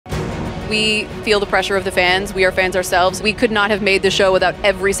We feel the pressure of the fans. We are fans ourselves. We could not have made the show without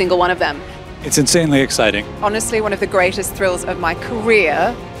every single one of them. It's insanely exciting. Honestly, one of the greatest thrills of my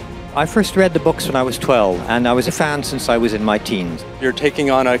career. I first read the books when I was 12, and I was a fan since I was in my teens. You're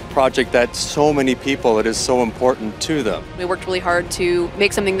taking on a project that so many people, it is so important to them. We worked really hard to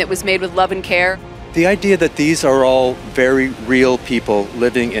make something that was made with love and care. The idea that these are all very real people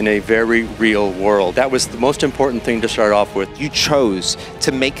living in a very real world, that was the most important thing to start off with. You chose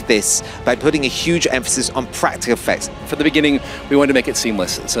to make this by putting a huge emphasis on practical effects. From the beginning, we wanted to make it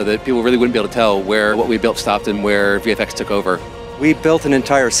seamless so that people really wouldn't be able to tell where what we built stopped and where VFX took over. We built an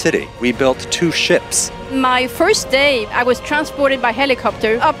entire city. We built 2 ships. My first day, I was transported by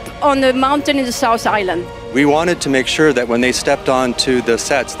helicopter up on the mountain in the South Island. We wanted to make sure that when they stepped onto the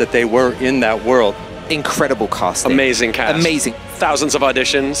sets that they were in that world. Incredible casting. Amazing cast. Amazing. Thousands of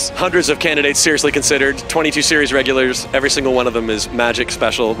auditions, hundreds of candidates seriously considered, 22 series regulars. Every single one of them is magic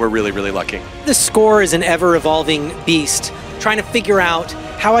special. We're really, really lucky. The score is an ever-evolving beast, trying to figure out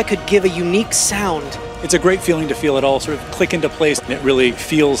how I could give a unique sound. It's a great feeling to feel it all sort of click into place, and it really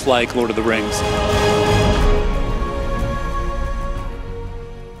feels like Lord of the Rings.